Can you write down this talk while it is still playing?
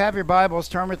Have your Bibles,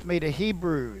 turn with me to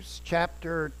Hebrews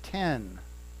chapter 10,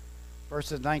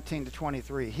 verses 19 to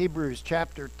 23. Hebrews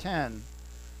chapter 10,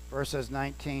 verses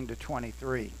 19 to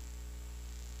 23. I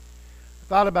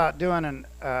thought about doing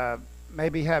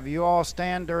maybe have you all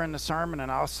stand during the sermon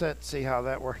and I'll sit, see how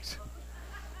that works.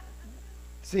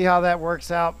 See how that works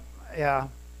out? Yeah.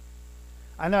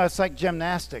 I know it's like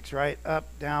gymnastics, right? Up,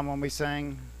 down when we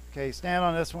sing. Okay, stand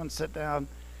on this one, sit down.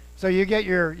 So you get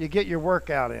your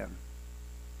workout in.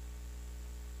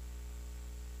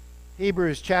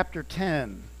 Hebrews chapter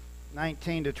 10,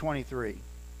 19 to 23.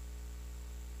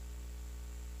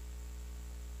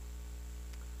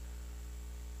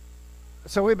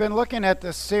 So we've been looking at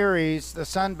this series, The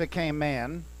Son Became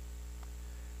Man.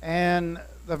 And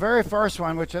the very first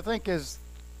one, which I think is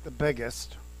the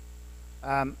biggest,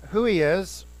 who he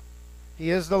is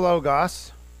the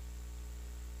Logos.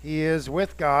 He is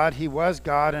with God, he was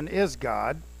God and is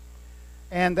God.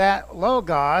 And that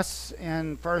Logos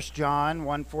in 1 John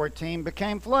 1:14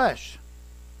 became flesh,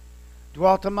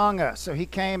 dwelt among us. So he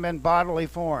came in bodily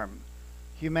form.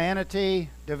 Humanity,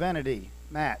 divinity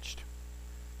matched.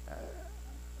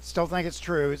 Still think it's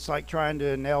true. It's like trying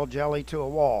to nail jelly to a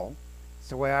wall. It's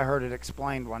the way I heard it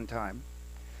explained one time.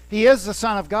 He is the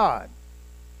Son of God.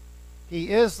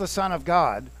 He is the Son of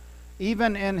God,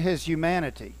 even in his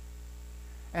humanity.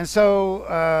 And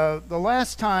so the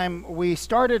last time we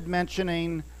started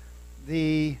mentioning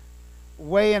the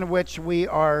way in which we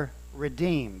are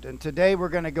redeemed. And today we're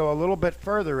going to go a little bit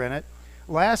further in it.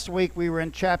 Last week we were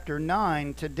in chapter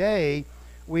 9. Today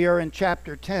we are in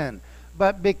chapter 10.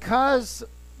 But because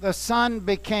the Son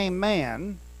became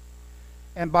man,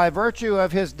 and by virtue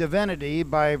of his divinity,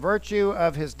 by virtue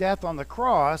of his death on the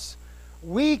cross,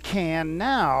 we can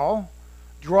now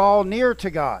draw near to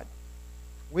God.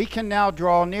 We can now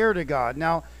draw near to God.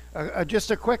 Now,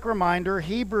 just a quick reminder,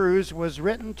 Hebrews was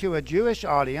written to a Jewish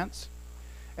audience,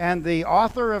 and the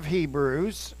author of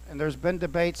Hebrews, and there's been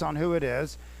debates on who it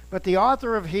is, but the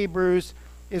author of Hebrews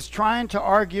is trying to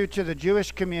argue to the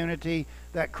Jewish community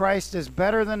that Christ is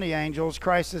better than the angels,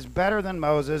 Christ is better than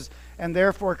Moses, and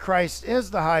therefore Christ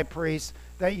is the high priest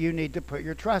that you need to put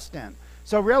your trust in.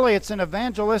 So really it's an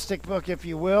evangelistic book, if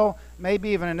you will, maybe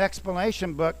even an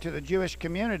explanation book to the Jewish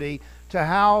community to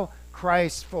how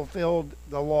Christ fulfilled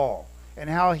the law and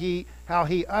how he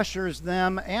ushers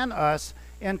them and us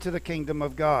into the kingdom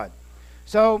of God.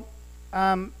 So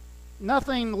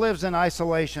nothing lives in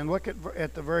isolation. Look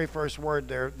at the very first word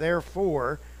there.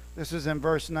 Therefore, this is in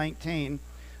verse 19.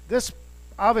 This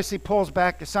obviously pulls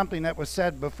back to something that was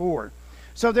said before.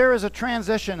 So there is a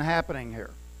transition happening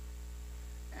here.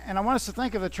 And I want us to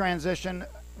think of the transition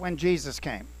when Jesus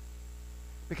came.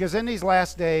 Because in these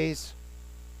last days,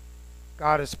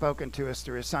 God has spoken to us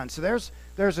through his Son. So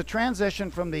there's a transition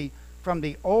from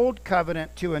the old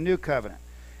covenant to a new covenant.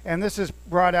 And this is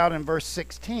brought out in verse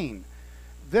 16.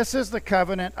 This is the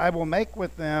covenant I will make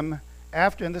with them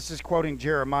after, and this is quoting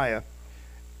Jeremiah.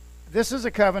 This is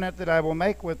a covenant that I will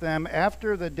make with them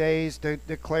after the days,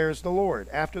 declares the Lord.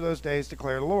 After those days,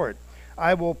 declare the Lord.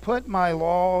 I will put my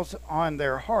laws on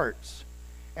their hearts,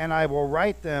 and I will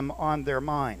write them on their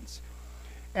minds.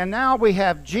 And now we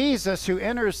have Jesus who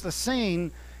enters the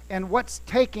scene, and what's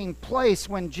taking place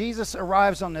when Jesus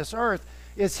arrives on this earth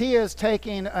is he is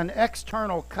taking an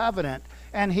external covenant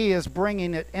and he is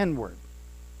bringing it inward.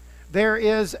 There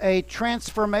is a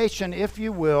transformation, if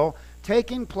you will,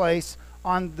 taking place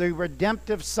on the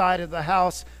redemptive side of the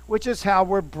house, which is how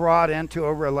we're brought into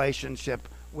a relationship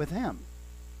with him.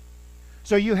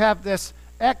 So you have this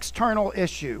external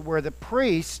issue where the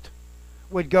priest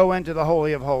would go into the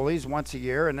Holy of Holies once a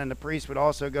year, and then the priest would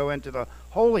also go into the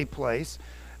holy place.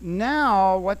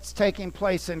 Now what's taking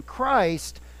place in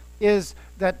Christ is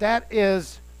that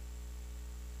is,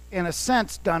 in a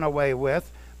sense, done away with.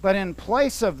 But in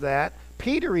place of that,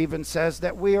 Peter even says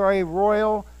that we are a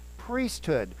royal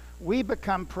priesthood. We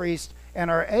become priests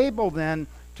and are able then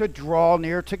to draw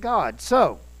near to God.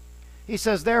 So, he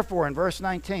says, therefore, in verse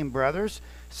 19, brothers,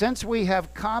 since we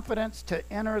have confidence to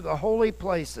enter the holy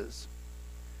places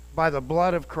by the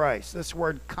blood of Christ. This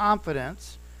word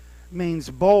confidence means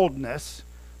boldness.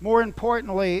 More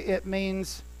importantly, it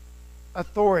means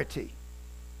authority.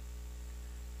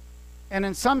 And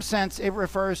in some sense, it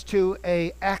refers to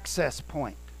an access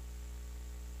point.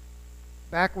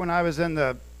 Back when I was in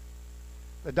the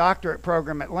doctorate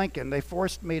program at Lincoln, they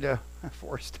forced me to,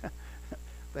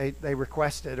 they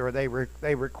requested or they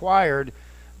required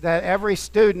that every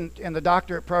student in the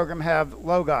doctorate program have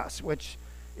Logos, which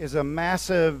is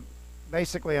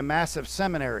basically a massive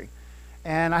seminary.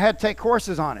 And I had to take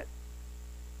courses on it.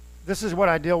 This is what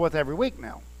I deal with every week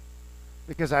now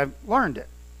because I've learned it.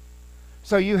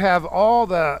 So you have all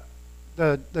the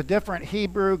different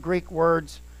Hebrew, Greek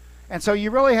words. And so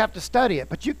you really have to study it.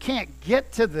 But you can't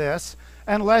get to this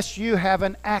unless you have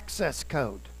an access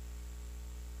code.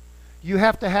 You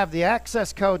have to have the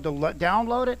access code to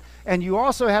download it, and you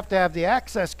also have to have the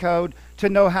access code to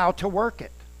know how to work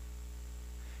it.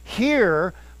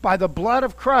 Here, by the blood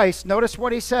of Christ, notice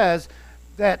what he says,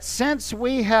 that since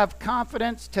we have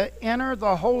confidence to enter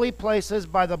the holy places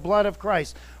by the blood of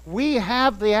Christ, we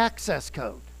have the access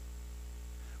code.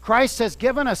 Christ has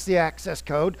given us the access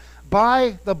code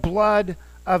by the blood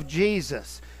of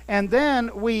Jesus. And then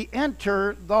we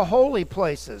enter the holy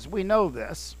places. We know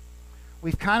this.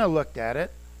 We've kind of looked at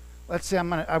it. Let's see,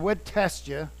 I would test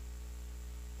you.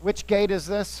 Which gate is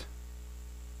this?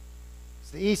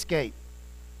 It's the east gate.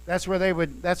 That's where they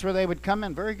would come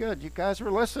in. Very good. You guys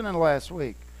were listening last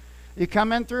week. You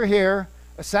come in through here,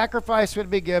 a sacrifice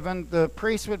would be given, the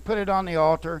priest would put it on the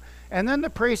altar, and then the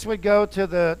priest would go to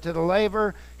the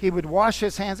laver, he would wash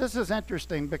his hands. This is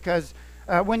interesting because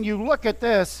when you look at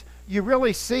this, you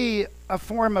really see a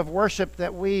form of worship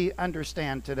that we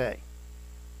understand today.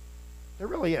 There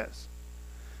really is.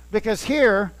 Because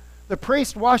here, the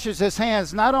priest washes his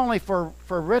hands not only for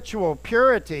ritual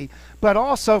purity, but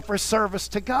also for service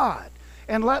to God.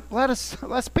 And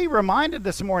let's be reminded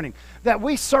this morning that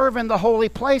we serve in the holy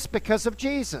place because of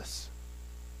Jesus.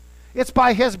 It's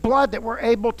by his blood that we're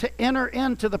able to enter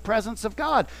into the presence of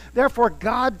God. Therefore,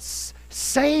 God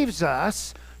saves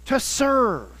us to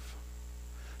serve.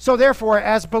 So therefore,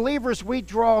 as believers, we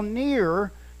draw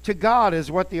near to God, is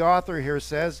what the author here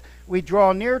says. We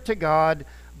draw near to God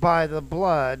by the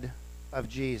blood of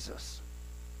Jesus.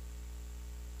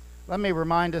 Let me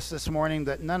remind us this morning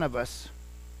that none of us,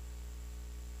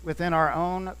 within our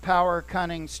own power,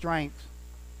 cunning, strength,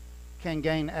 can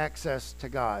gain access to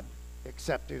God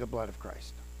except through the blood of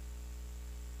Christ.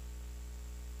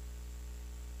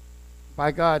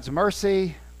 By God's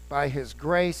mercy, by his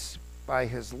grace, by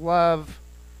his love,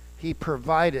 he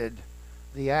provided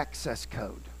the access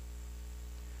code.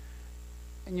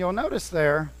 And you'll notice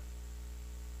there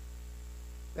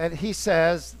that he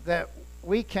says that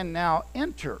we can now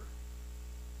enter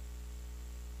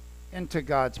into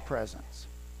God's presence.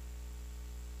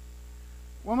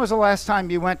 When was the last time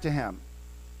you went to him?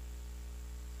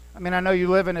 I mean, I know you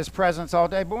live in his presence all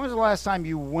day, but when was the last time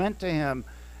you went to him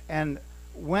and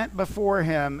went before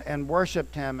him and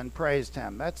worshiped him and praised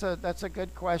him? That's a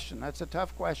good question. That's a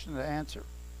tough question to answer.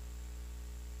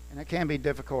 And it can be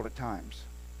difficult at times.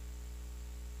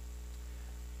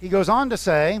 He goes on to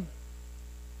say,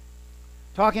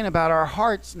 talking about our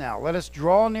hearts now, let us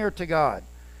draw near to God.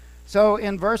 So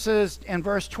in verse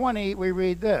 20, we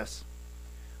read this: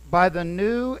 by the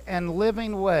new and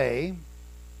living way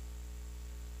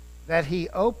that he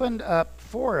opened up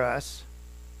for us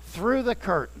through the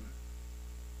curtain,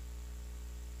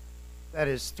 that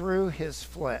is, through his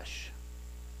flesh.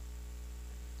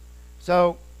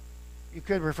 So you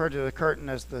could refer to the curtain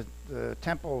as the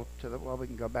temple well, we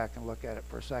can go back and look at it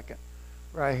for a second.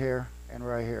 Right here and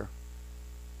right here.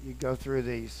 You go through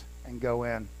these and go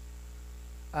in.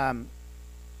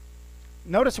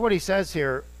 Notice what he says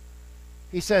here.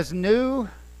 He says, new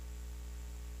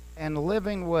and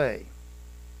living way.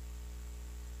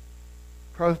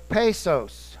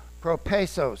 Propesos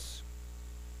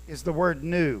is the word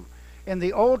new. In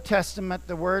the Old Testament,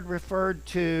 the word referred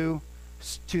to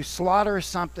slaughter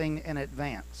something in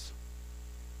advance.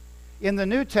 In the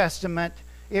New Testament,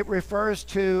 it refers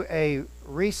to a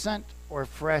recent or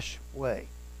fresh way.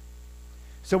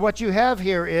 So what you have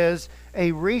here is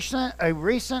a recent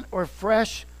or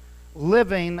fresh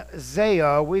living,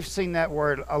 zeo. We've seen that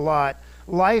word a lot.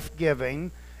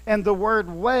 Life-giving. And the word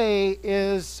way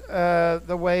is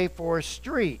the way for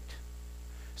street.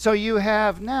 So you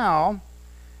have now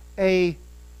a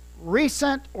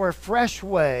recent or fresh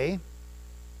way,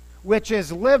 which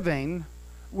is living,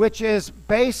 which is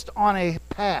based on a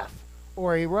path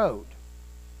or a road.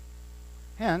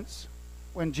 Hence,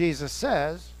 when Jesus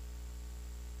says,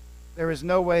 there is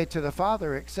no way to the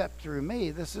Father except through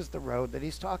me, this is the road that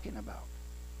he's talking about.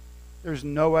 There's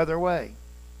no other way.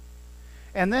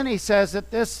 And then he says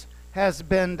that this has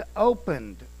been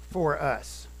opened for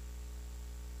us.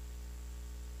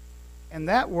 And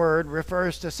that word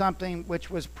refers to something which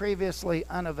was previously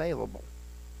unavailable.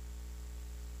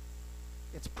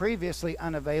 It's previously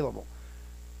unavailable.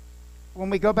 When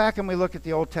we go back and we look at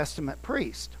the Old Testament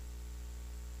priest,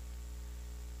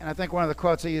 and I think one of the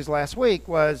quotes I used last week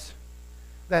was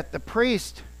that the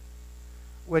priest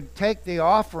would take the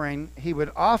offering, he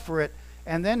would offer it,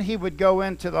 and then he would go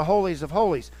into the holies of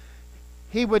holies.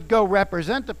 He would go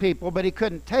represent the people, but he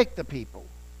couldn't take the people.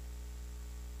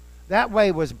 That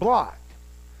way was blocked.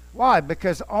 Why?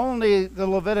 Because only the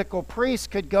Levitical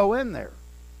priest could go in there.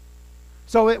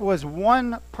 So it was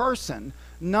one person,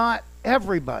 not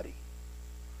everybody.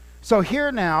 So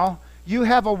here now, you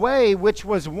have a way which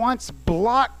was once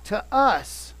blocked to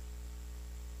us,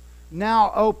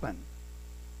 now open.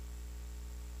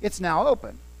 It's now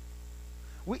open.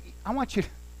 I want you to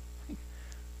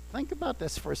think about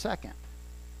this for a second.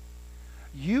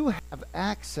 You have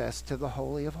access to the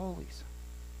Holy of Holies.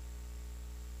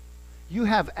 You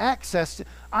have access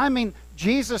to,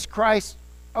 Jesus Christ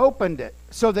opened it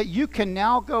so that you can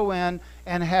now go in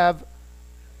and have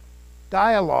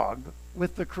dialogue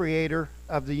with the Creator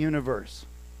of the universe.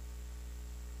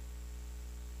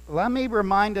 Let me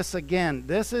remind us again,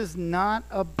 this is not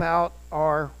about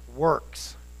our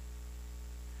works.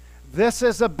 This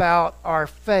is about our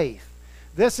faith.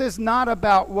 This is not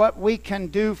about what we can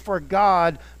do for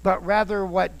God, but rather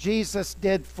what Jesus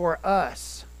did for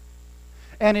us.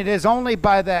 And it is only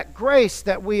by that grace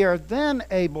that we are then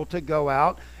able to go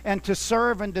out and to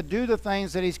serve and to do the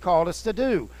things that He's called us to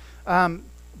do.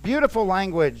 Beautiful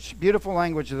language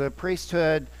of the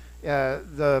priesthood.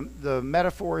 The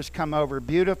metaphors come over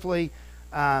beautifully.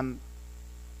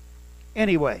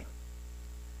 Anyway,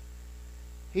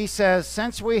 he says,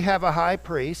 since we have a high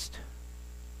priest,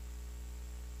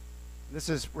 this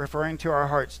is referring to our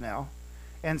hearts now,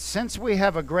 and since we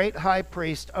have a great high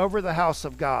priest over the house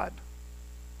of God,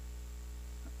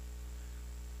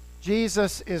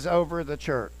 Jesus is over the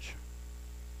church.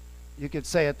 You could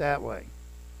say it that way.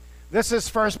 This is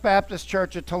First Baptist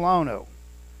Church of Tolono.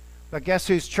 But guess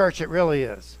whose church it really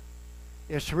is?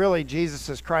 It's really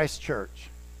Jesus Christ's church.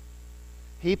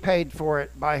 He paid for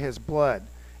it by His blood.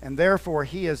 And therefore,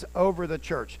 He is over the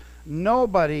church.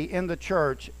 Nobody in the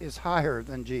church is higher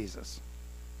than Jesus.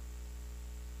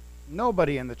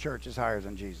 Nobody in the church is higher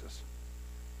than Jesus.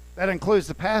 That includes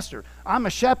the pastor. I'm a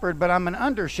shepherd, but I'm an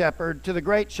under-shepherd to the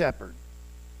great shepherd.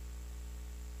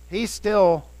 He's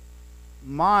still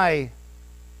my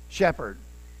shepherd,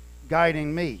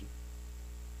 guiding me.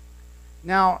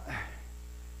 Now,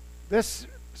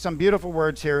 some beautiful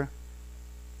words here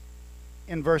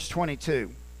in verse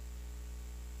 22.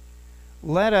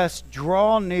 Let us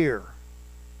draw near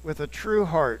with a true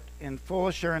heart in full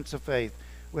assurance of faith,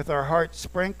 with our hearts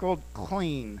sprinkled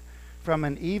clean from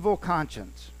an evil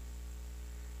conscience,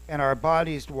 and our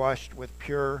bodies washed with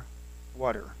pure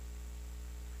water.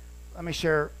 Let me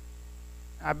share.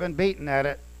 I've been beating at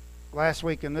it last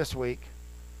week and this week.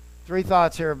 3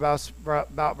 thoughts here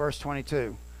about verse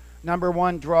 22. Number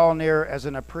 1, draw near as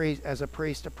a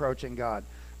priest approaching God,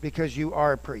 because you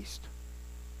are a priest.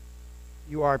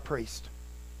 You are a priest.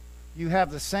 You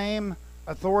have the same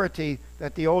authority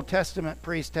that the Old Testament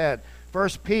priest had. 1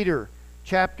 Peter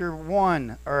chapter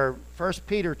 1, or 1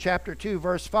 Peter chapter 2,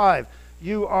 verse 5.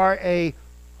 You are a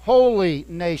holy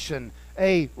nation,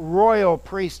 a royal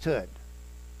priesthood.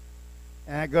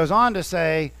 And it goes on to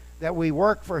say that we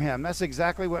work for Him. That's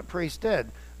exactly what priests did.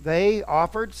 They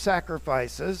offered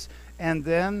sacrifices, and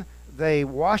then they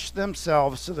washed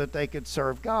themselves so that they could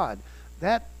serve God.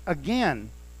 That, again,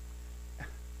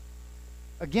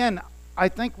 I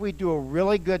think we do a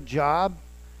really good job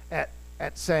at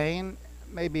saying,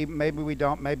 maybe we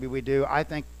don't, maybe we do. I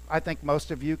think most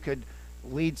of you could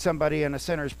lead somebody in a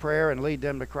sinner's prayer and lead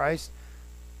them to Christ.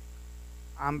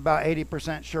 I'm about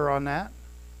 80% sure on that,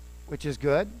 which is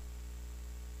good.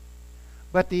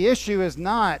 But the issue is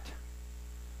not,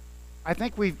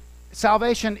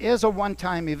 salvation is a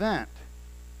one-time event.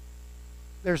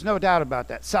 There's no doubt about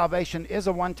that. Salvation is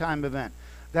a one-time event.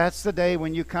 That's the day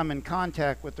when you come in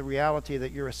contact with the reality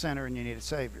that you're a sinner and you need a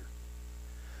Savior.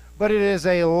 But it is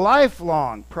a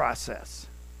lifelong process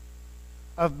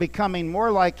of becoming more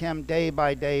like Him day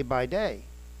by day by day.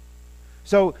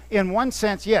 So in one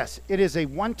sense, yes, it is a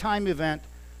one-time event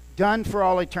done for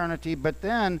all eternity, but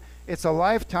then it's a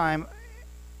lifetime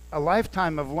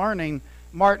of learning.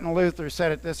 Martin Luther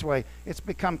said it this way: it's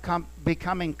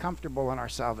becoming comfortable in our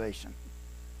salvation.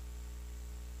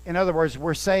 In other words,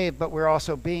 we're saved, but we're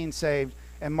also being saved.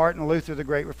 And Martin Luther, the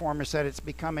great reformer, said it's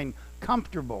becoming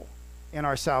comfortable in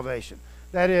our salvation.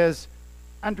 That is,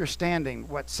 understanding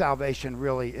what salvation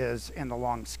really is in the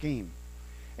long scheme.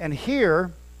 And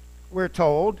here, we're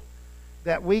told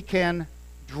that we can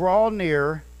draw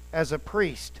near as a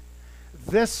priest.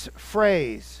 This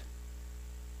phrase,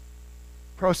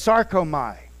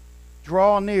 prosarkomai,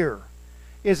 draw near,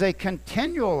 is a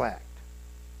continual act.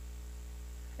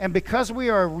 And because we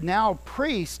are now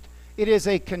priests, it is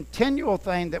a continual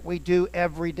thing that we do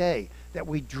every day, that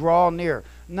we draw near.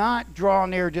 Not draw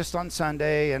near just on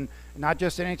Sunday and not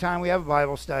just any time we have a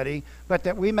Bible study, but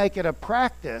that we make it a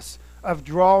practice of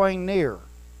drawing near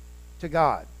to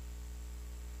God.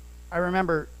 I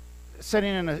remember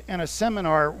sitting in a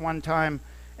seminar one time,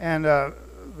 and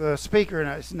the speaker,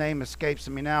 and his name escapes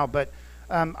me now, but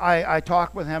I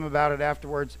talked with him about it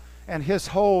afterwards, and his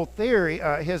whole theory,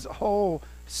 his whole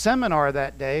seminar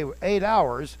that day, 8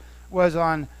 hours, was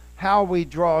on how we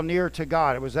draw near to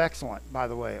God. It was excellent, by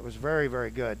the way. It was very,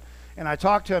 very good. And I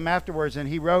talked to him afterwards, and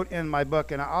he wrote in my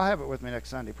book, and I'll have it with me next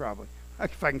Sunday probably,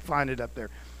 if I can find it up there.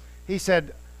 He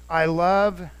said, "I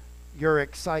love your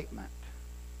excitement."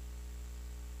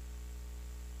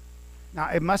 Now,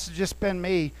 it must have just been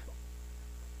me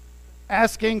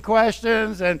asking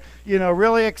questions and,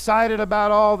 really excited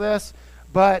about all this,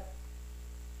 but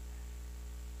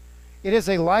it is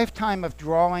a lifetime of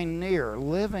drawing near,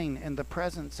 living in the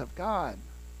presence of God.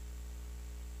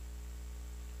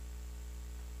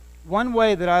 One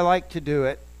way that I like to do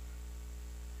it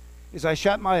is I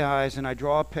shut my eyes and I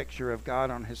draw a picture of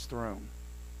God on his throne.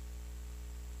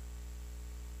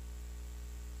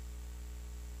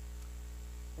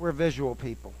 We're visual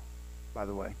people, by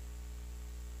the way.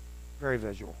 Very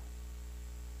visual.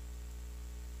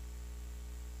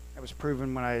 That was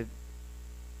proven when I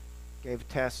gave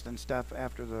tests and stuff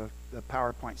after the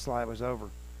PowerPoint slide was over.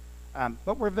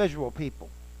 But we're visual people.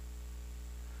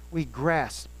 We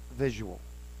grasp visual.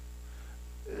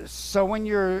 So when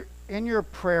you're in your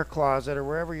prayer closet or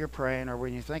wherever you're praying, or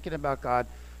when you're thinking about God,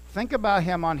 think about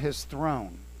him on his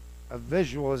throne of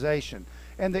visualization,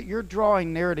 and that you're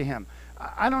drawing near to him.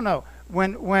 I don't know.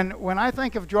 When I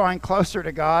think of drawing closer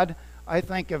to God, I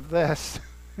think of this.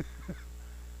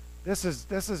 This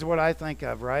is what I think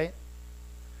of, right?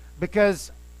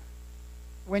 Because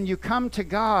when you come to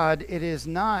God, it is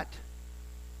not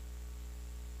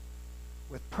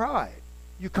with pride.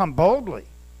 You come boldly.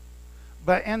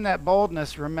 But in that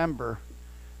boldness, remember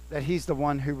that he's the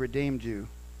one who redeemed you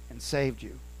and saved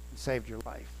your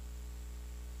life.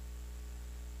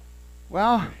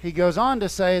 Well, he goes on to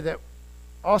say that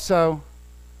also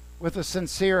with a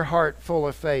sincere heart full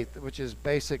of faith, which is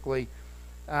basically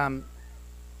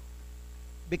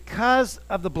because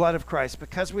of the blood of Christ,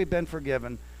 because we've been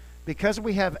forgiven, because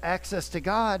we have access to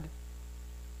God,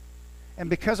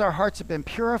 and because our hearts have been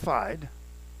purified,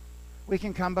 we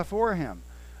can come before him.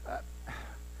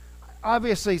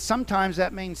 Obviously, sometimes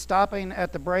that means stopping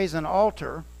at the brazen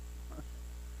altar,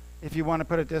 if you want to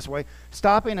put it this way,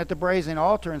 stopping at the brazen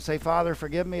altar and say, "Father,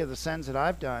 forgive me of the sins that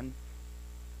I've done."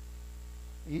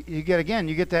 You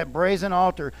get that brazen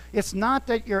altar. It's not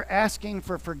that you're asking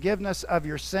for forgiveness of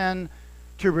your sin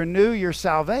to renew your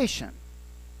salvation.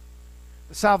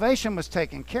 The salvation was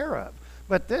taken care of.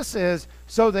 But this is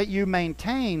so that you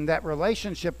maintain that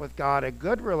relationship with God, a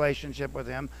good relationship with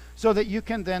him, so that you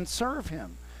can then serve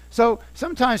him. So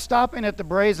sometimes stopping at the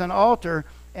brazen altar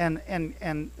and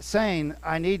saying,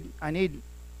 I need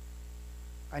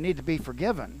to be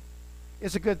forgiven,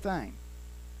 is a good thing.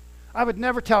 I would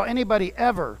never tell anybody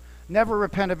ever, never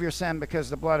repent of your sin because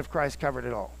the blood of Christ covered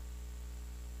it all.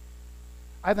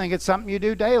 I think it's something you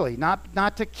do daily,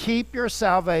 not to keep your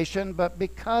salvation, but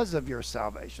because of your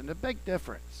salvation. A big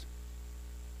difference.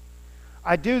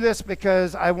 I do this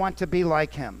because I want to be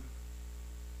like him.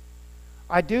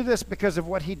 I do this because of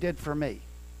what he did for me.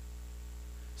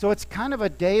 So it's kind of a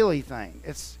daily thing.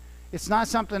 It's not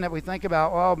something that we think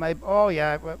about,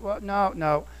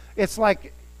 no. It's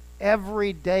like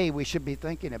every day we should be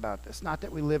thinking about this. Not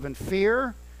that we live in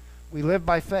fear, we live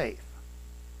by faith.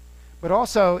 But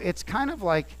also, it's kind of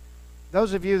like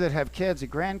those of you that have kids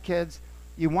and grandkids,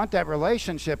 you want that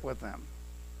relationship with them.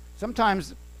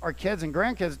 Sometimes our kids and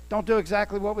grandkids don't do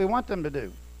exactly what we want them to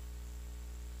do.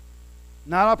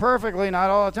 Not all perfectly,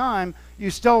 not all the time. You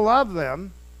still love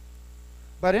them.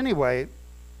 But anyway,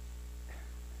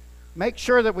 make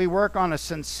sure that we work on a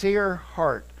sincere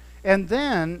heart. And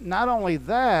then, not only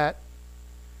that,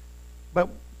 but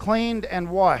cleaned and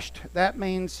washed. That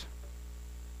means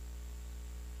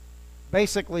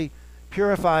basically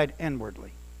purified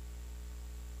inwardly.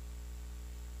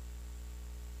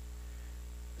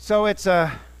 So it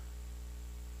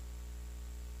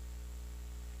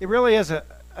really is a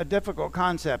difficult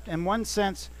concept. In one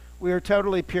sense, we are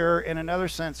totally pure. In another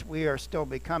sense, we are still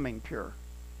becoming pure.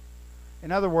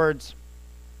 In other words,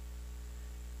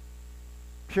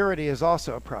 purity is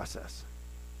also a process.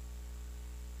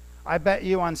 I bet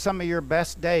you on some of your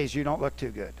best days you don't look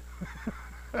too good.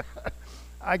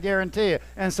 I guarantee you.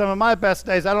 And some of my best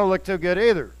days I don't look too good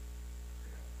either.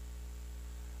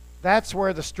 That's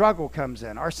where the struggle comes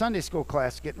in. Our Sunday school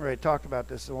class is getting ready to talk about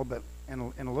this a little bit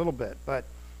in a little bit. But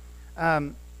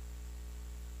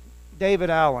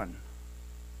David Allen,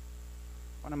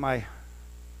 one of my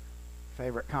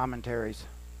favorite commentaries.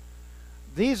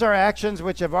 These are actions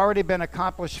which have already been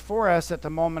accomplished for us at the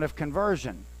moment of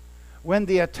conversion. When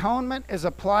the atonement is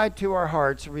applied to our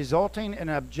hearts, resulting in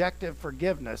objective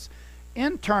forgiveness,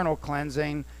 internal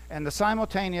cleansing, and the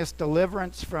simultaneous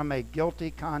deliverance from a guilty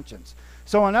conscience.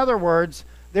 So in other words,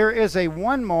 there is a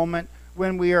one moment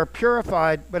when we are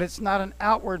purified, but it's not an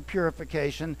outward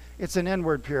purification, it's an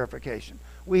inward purification.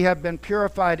 We have been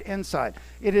purified inside.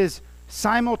 It is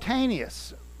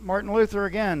simultaneous. Martin Luther,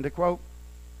 again, to quote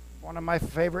one of my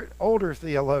favorite older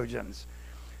theologians,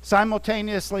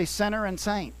 simultaneously sinner and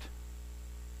saint.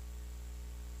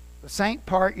 The saint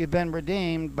part, you've been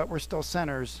redeemed, but we're still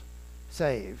sinners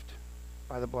saved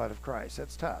by the blood of Christ.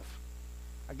 That's tough.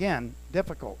 Again,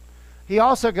 difficult. He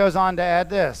also goes on to add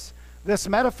this. This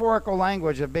metaphorical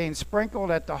language of being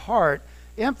sprinkled at the heart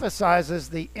emphasizes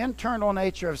the internal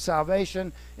nature of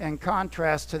salvation in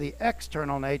contrast to the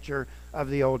external nature of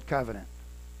the Old Covenant.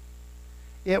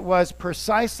 It was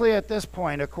precisely at this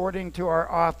point, according to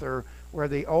our author, where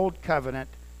the Old Covenant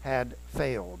had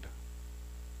failed.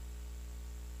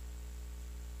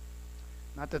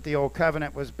 Not that the Old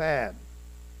Covenant was bad,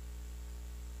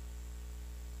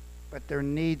 but there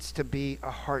needs to be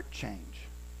a heart change.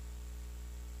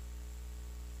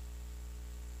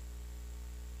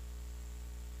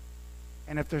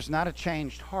 And if there's not a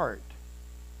changed heart,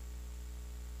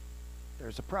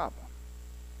 there's a problem.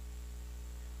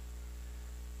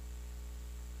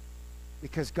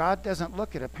 Because God doesn't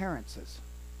look at appearances.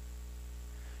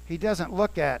 He doesn't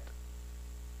look at,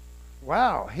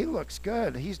 wow, he looks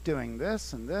good. He's doing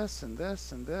this and this and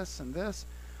this and this and this.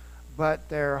 But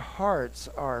their hearts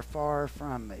are far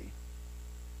from me.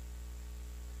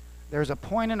 There's a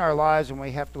point in our lives when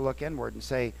we have to look inward and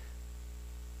say,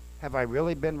 have I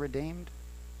really been redeemed?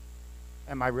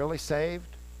 Am I really saved?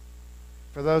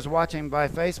 For those watching by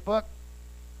Facebook,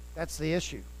 that's the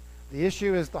issue. The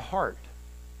issue is the heart.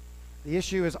 The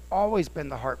issue has always been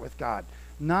the heart with God.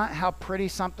 Not how pretty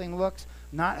something looks,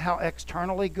 not how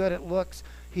externally good it looks.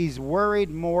 He's worried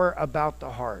more about the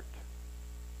heart.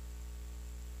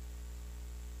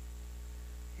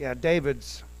 Yeah, David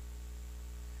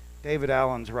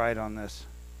Allen's right on this.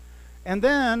 And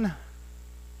then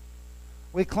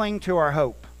we cling to our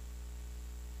hope.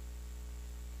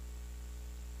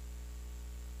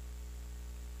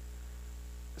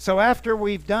 So after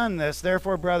we've done this,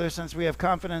 therefore, brothers, since we have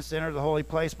confidence to enter the holy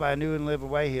place by a new and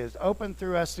living way, he has opened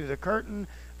through us through the curtain,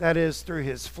 that is, through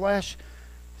his flesh.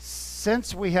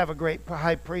 Since we have a great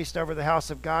high priest over the house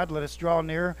of God, let us draw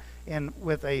near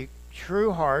with a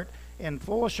true heart, in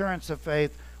full assurance of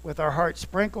faith, with our hearts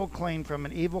sprinkled clean from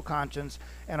an evil conscience,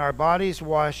 and our bodies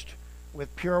washed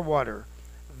with pure water.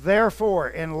 Therefore,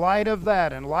 in light of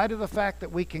that, in light of the fact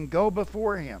that we can go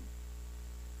before him,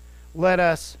 let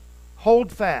us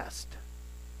hold fast,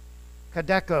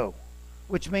 kadeko,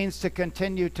 which means to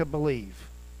continue to believe.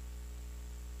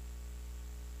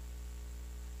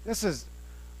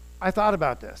 I thought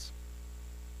about this.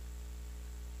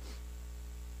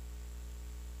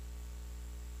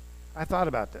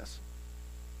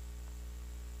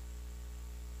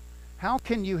 How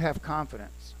can you have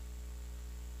confidence?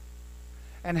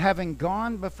 And having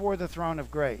gone before the throne of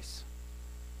grace,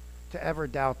 to ever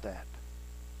doubt that?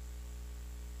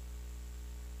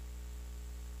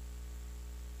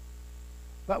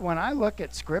 But when I look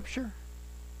at Scripture,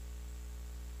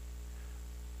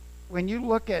 when you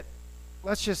look at,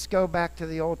 let's just go back to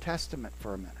the Old Testament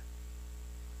for a minute.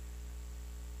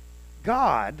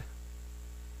 God,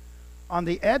 on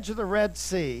the edge of the Red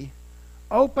Sea,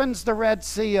 opens the Red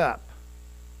Sea up.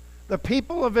 The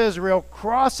people of Israel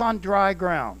cross on dry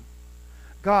ground.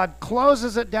 God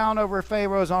closes it down over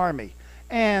Pharaoh's army.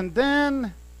 And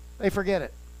then they forget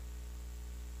it.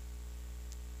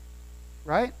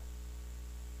 Right?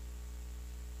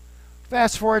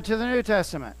 Fast forward to the New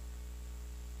Testament.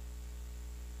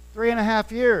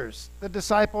 3.5 years, the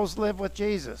disciples live with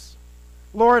Jesus.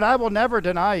 Lord, I will never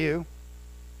deny you.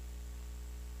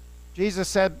 Jesus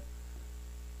said,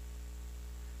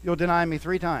 you'll deny me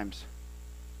 3 times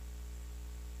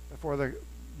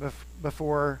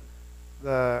before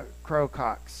the crow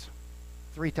cocks.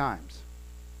 3 times.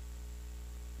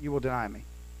 You will deny me.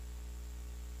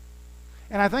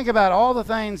 And I think about all the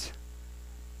things,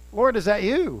 Lord, is that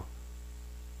you?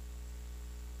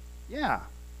 Yeah.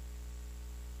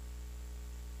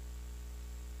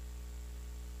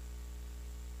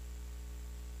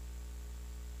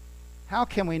 How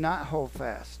can we not hold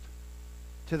fast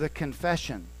to the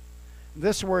confession?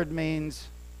 This word means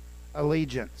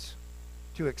allegiance,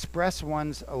 to express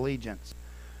one's allegiance.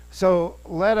 So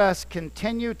let us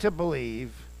continue to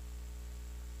believe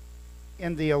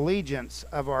in the allegiance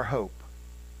of our hope.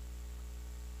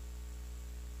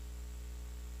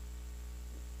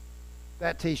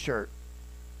 That t-shirt.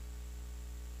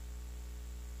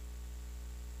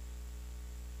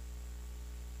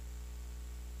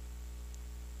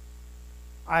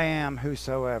 I am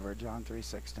whosoever, John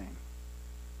 3:16.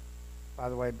 By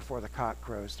the way, before the cock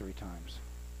crows 3 times.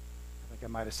 I think I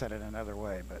might have said it another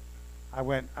way, but I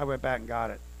went back and got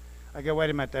it. I go, wait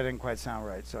a minute, that didn't quite sound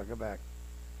right, so I go back.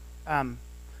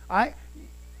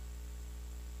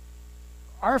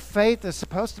 Our faith is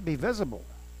supposed to be visible.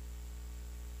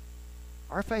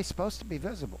 Our faith is supposed to be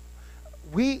visible.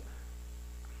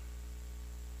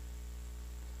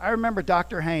 I remember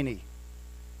Dr. Haney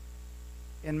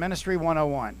in Ministry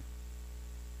 101.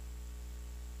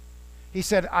 He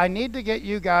said, I need to get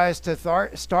you guys to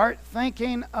start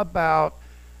thinking about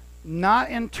not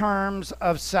in terms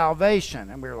of salvation.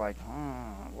 And we were like,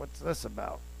 what's this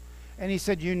about? And he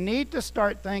said, you need to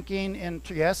start thinking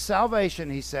yes, salvation,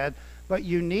 he said, but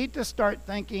you need to start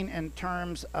thinking in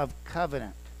terms of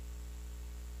covenant.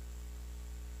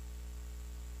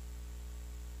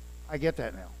 I get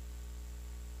that now.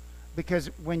 Because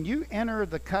when you enter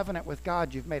the covenant with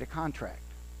God, you've made a contract.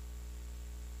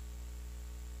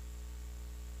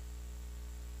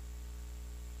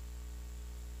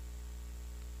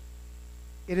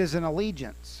 It is an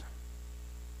allegiance.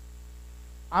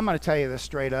 I'm going to tell you this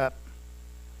straight up.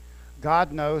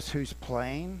 God knows who's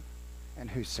playing and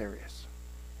who's serious.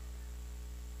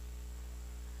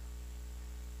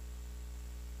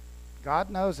 God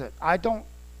knows it. I don't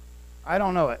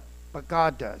know it, but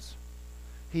God does.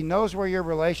 He knows where your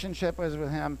relationship is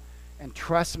with him, and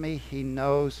trust me, he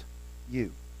knows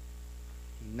you.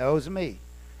 He knows me,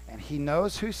 and he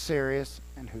knows who's serious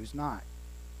and who's not.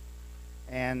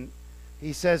 And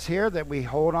he says here that we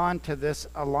hold on to this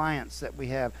alliance that we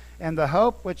have. And the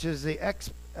hope, which is the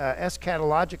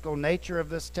eschatological nature of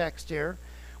this text here,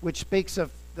 which speaks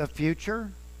of the future.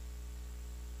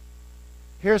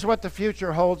 Here's what the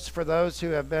future holds for those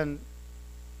who have been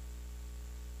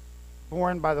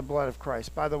born by the blood of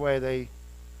Christ. By the way,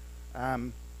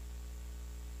 I'm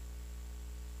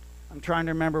trying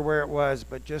to remember where it was,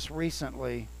 but just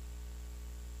recently,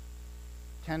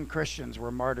 10 Christians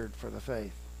were martyred for the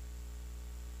faith.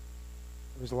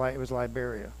 It was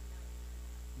Liberia,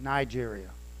 Nigeria.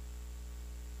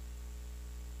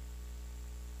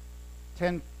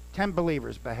 10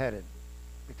 believers beheaded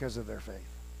because of their faith.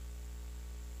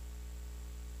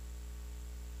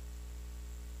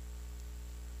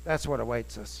 That's what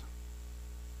awaits us.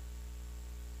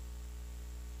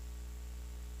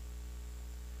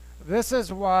 This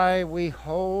is why we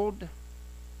hold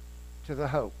to the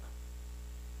hope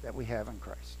that we have in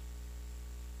Christ.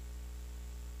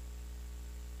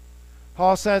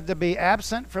 Paul said to be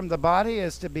absent from the body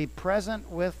is to be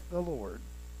present with the Lord.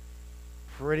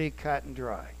 Pretty cut and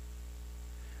dry.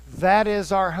 That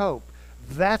is our hope.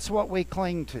 That's what we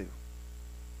cling to.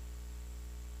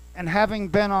 And having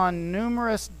been on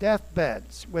numerous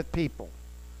deathbeds with people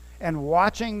and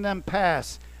watching them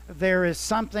pass, there is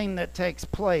something that takes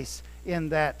place in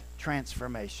that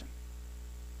transformation.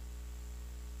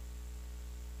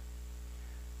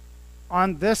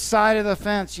 On this side of the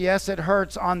fence, yes, it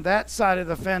hurts. On that side of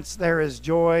the fence, there is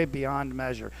joy beyond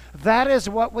measure. That is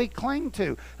what we cling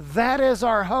to. That is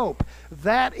our hope.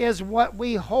 That is what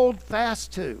we hold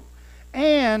fast to.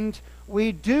 And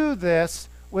we do this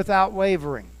without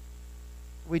wavering.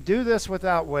 We do this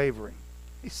without wavering.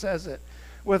 He says it.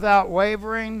 Without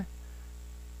wavering.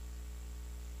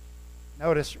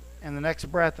 Notice in the next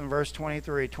breath in verse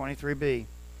 23, 23b.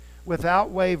 Without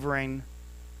wavering,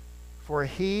 for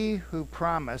he who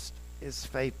promised is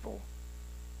faithful.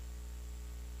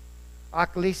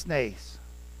 Aklisnes,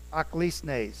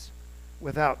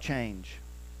 without change.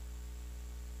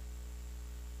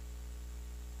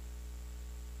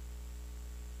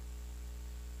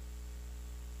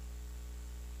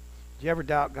 Do you ever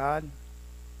doubt God?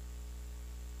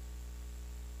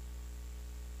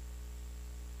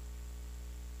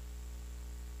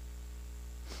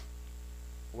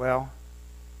 Well,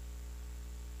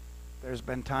 there's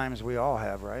been times we all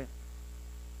have, right?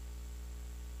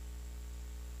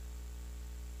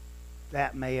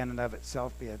 That may in and of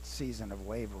itself be a season of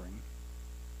wavering.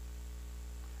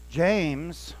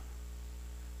 James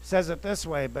says it this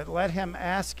way, but let him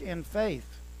ask in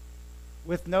faith,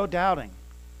 with no doubting.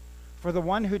 For the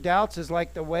one who doubts is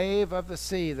like the wave of the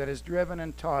sea that is driven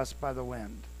and tossed by the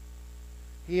wind.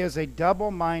 He is a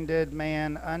double-minded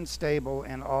man, unstable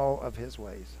in all of his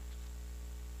ways.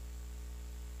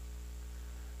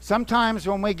 Sometimes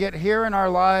when we get here in our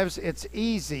lives, it's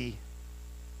easy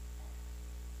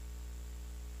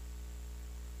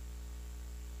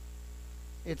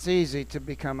to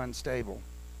become unstable.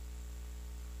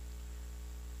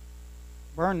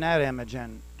 Burn that image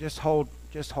in. Just hold.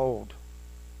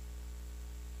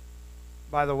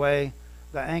 By the way,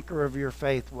 the anchor of your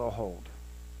faith will hold.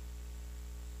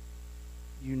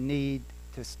 you need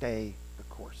to stay the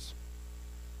course.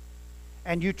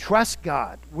 And you trust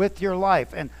God with your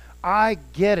life. And I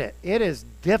get it. It is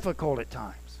difficult at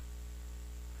times.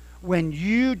 When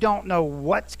you don't know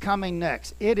what's coming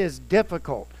next, it is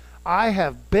difficult. I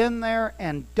have been there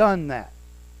and done that.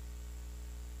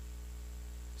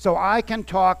 So I can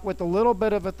talk with a little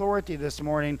bit of authority this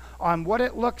morning on what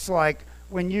it looks like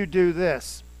when you do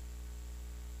this.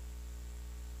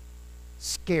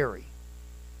 Scary.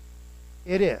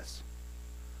 It is.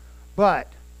 But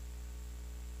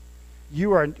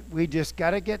we just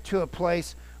got to get to a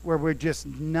place where we're just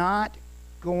not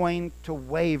going to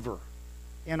waver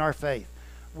in our faith.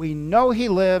 We know He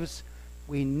lives.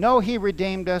 We know He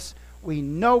redeemed us. We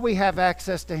know we have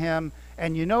access to Him.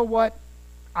 And you know what?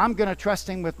 I'm going to trust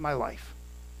Him with my life.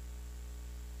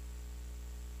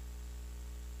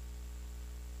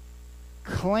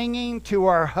 Clinging to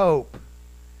our hope.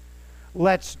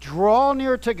 Let's draw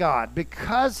near to God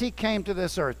because He came to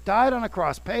this earth, died on a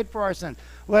cross, paid for our sins.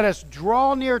 Let us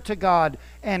draw near to God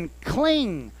and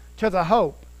cling to the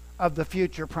hope of the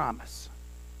future promise.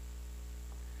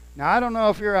 Now, I don't know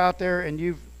if you're out there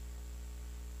and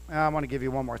I want to give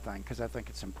you one more thing because I think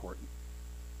it's important.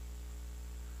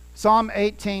 Psalm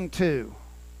 18:2.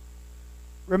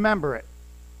 Remember it.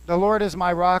 The Lord is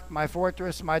my rock, my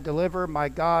fortress, my deliverer, my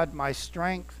God, my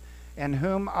strength, in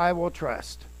whom I will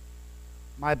trust,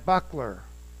 my buckler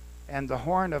and the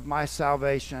horn of my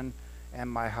salvation and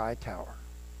my high tower.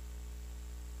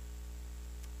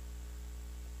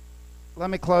 Let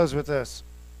me close with this.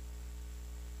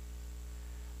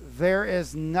 There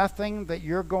is nothing that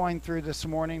you're going through this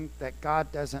morning that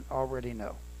God doesn't already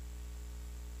know.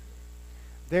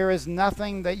 There is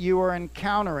nothing that you are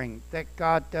encountering that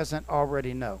God doesn't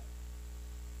already know.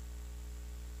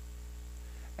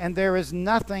 And there is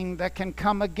nothing that can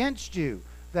come against you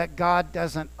that God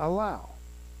doesn't allow.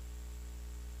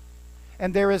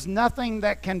 And there is nothing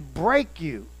that can break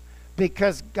you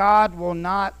because God will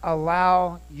not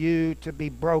allow you to be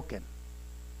broken.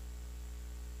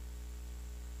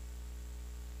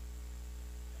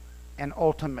 And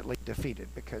ultimately defeated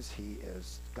because He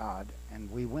is God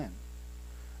and we win.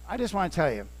 I just want to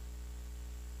tell you,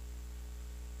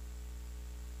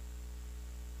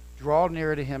 draw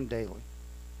near to Him daily.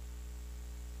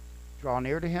 Draw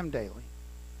near to Him daily.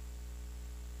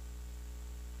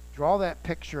 Draw that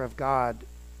picture of God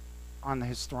on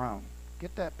His throne.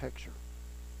 Get that picture.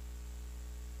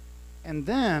 And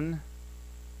then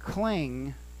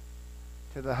cling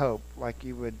to the hope like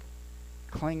you would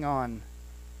cling on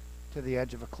to the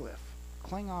edge of a cliff.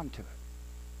 Cling on to it.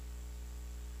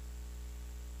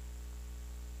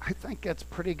 I think that's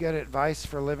pretty good advice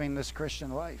for living this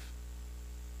Christian life.